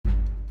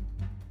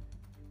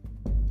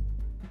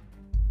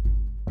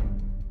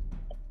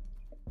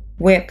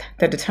with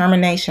the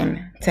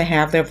determination to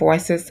have their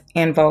voices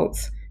and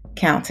votes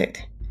counted.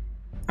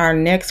 Our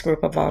next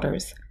group of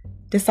voters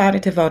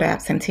decided to vote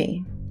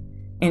absentee,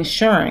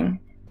 ensuring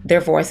their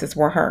voices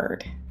were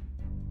heard.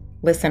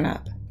 Listen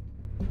up.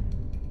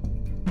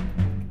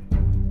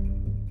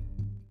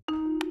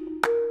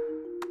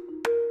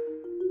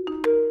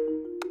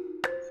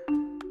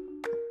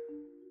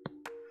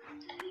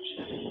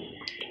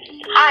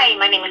 Hi,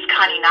 my name is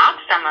Connie Knox.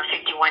 I'm a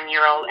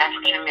 51-year-old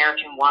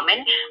African-American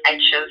woman. I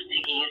chose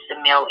to use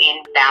the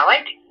mail-in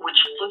ballot, which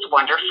was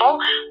wonderful.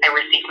 I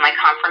received my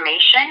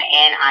confirmation,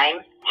 and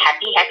I'm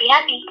happy.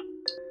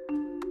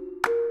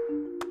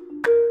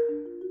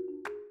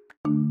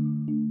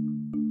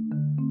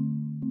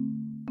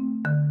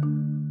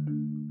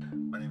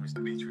 My name is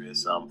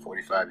Demetrius. I'm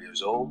 45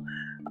 years old.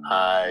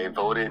 I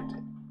voted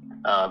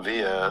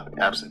via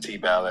absentee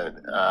ballot.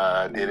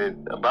 I did it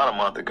about a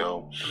month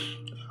ago.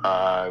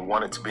 I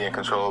wanted to be in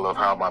control of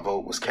how my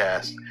vote was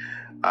cast.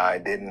 I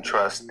didn't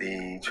trust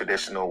the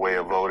traditional way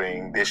of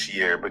voting this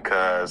year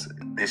because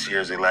this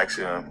year's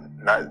election,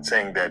 not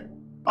saying that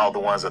all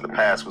the ones of the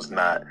past was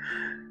not,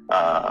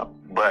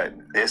 but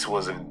this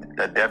was a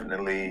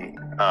definitely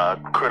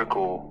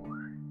critical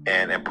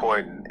and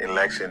important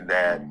election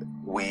that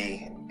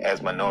we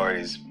as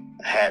minorities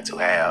had to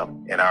have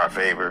in our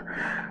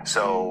favor.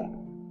 So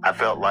I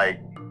felt like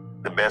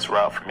the best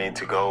route for me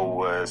to go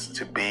was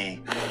to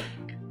be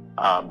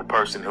the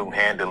person who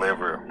hand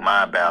deliver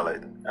my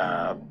ballot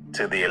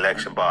to the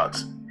election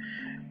box,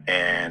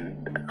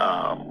 and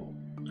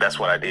that's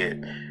what I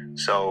did.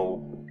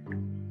 So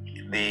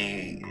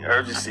the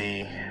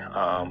urgency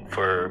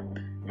for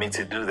me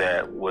to do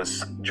that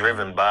was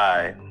driven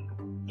by,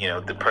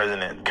 the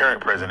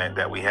current president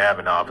that we have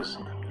in office,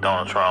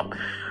 Donald Trump,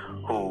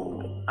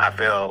 who I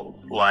felt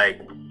like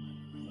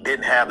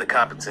didn't have the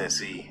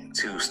competency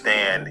to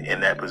stand in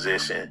that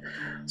position.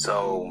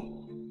 So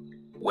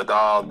with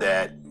all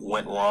that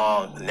went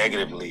wrong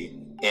negatively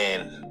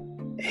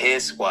in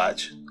his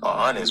watch, or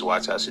on his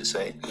watch, I should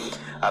say,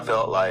 I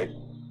felt like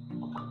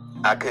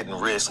I couldn't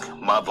risk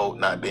my vote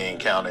not being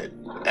counted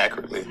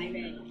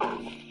accurately.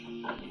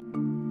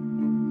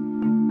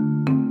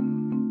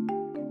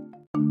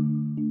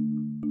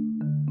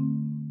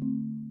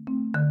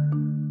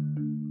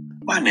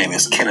 My name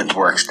is Kenneth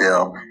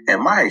Worksdale,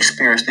 and my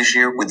experience this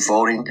year with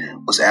voting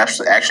was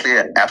actually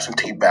an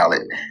absentee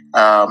ballot.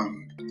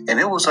 And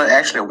it was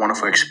actually a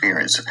wonderful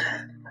experience.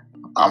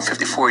 I'm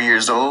 54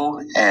 years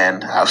old,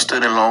 and I've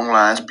stood in long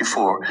lines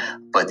before,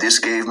 but this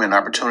gave me an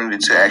opportunity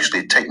to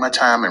actually take my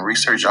time and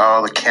research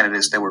all the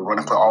candidates that were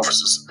running for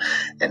offices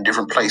in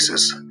different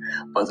places.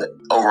 But the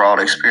overall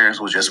experience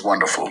was just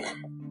wonderful.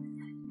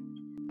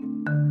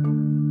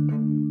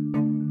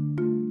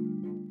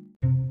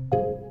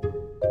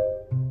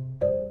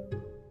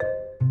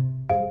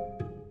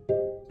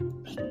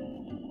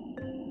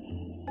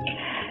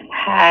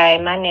 Hi,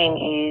 my name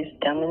is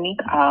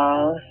Dominique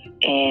Alls,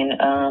 and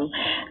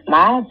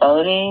my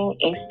voting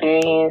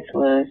experience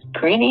was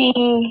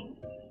pretty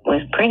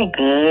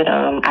good.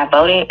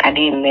 I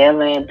did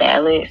mail-in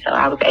ballot, so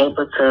I was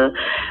able to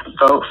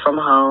vote from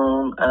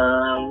home.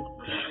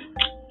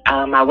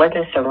 I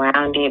wasn't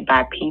surrounded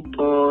by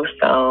people,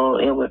 so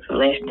it was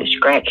less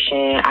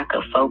distraction. I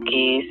could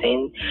focus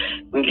and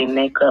really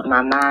make up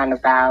my mind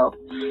about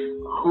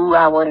who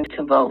I wanted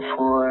to vote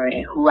for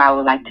and who I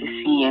would like to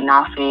see in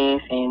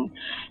office and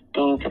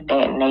things of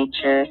that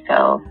nature.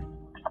 So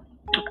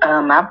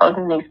my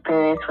voting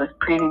experience was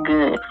pretty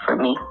good for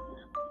me.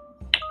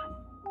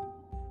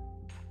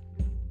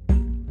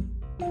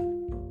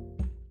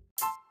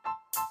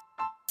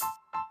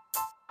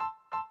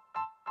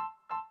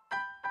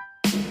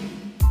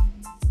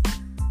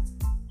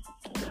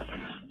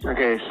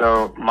 Okay,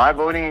 so my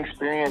voting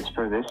experience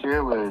for this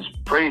year was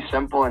pretty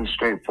simple and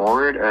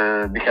straightforward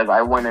because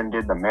I went and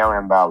did the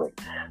mail-in ballot.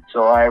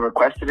 So I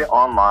requested it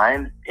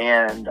online,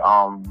 and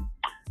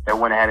they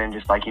went ahead and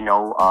just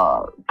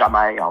got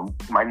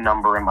my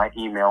number and my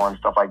email and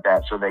stuff like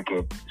that, so they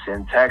could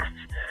send texts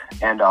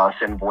and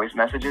send voice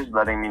messages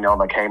letting me know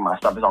hey, my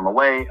stuff is on the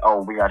way.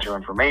 Oh, we got your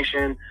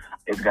information.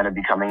 It's gonna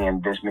be coming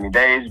in this many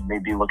days.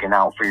 Maybe looking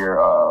out for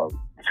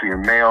your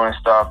mail and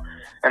stuff.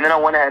 And then I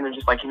went ahead and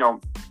just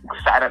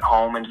sat at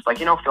home and just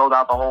filled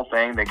out the whole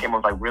thing. They came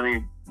up with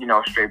really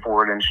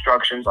straightforward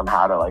instructions on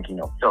how to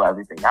fill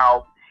everything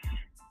out.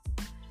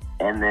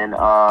 And then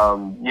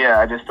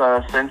I just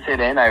sent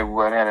it in. I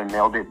went ahead and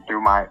mailed it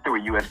through a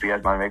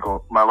USPS,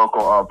 my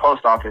local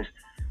post office.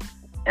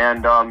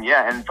 And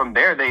and from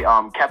there they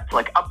kept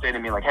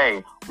updating me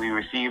hey, we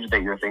received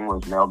that your thing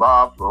was mailed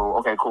off. Oh,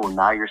 okay, cool.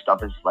 Now your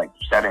stuff is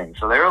set in.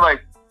 So they were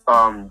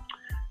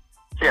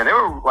they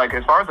were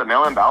as far as the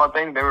mail-in ballot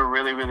thing, they were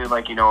really, really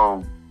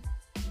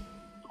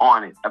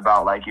on it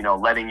about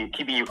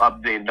keeping you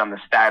updated on the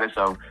status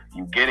of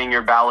you getting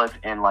your ballot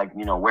and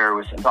where it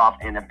was sent off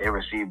and if they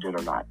received it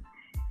or not.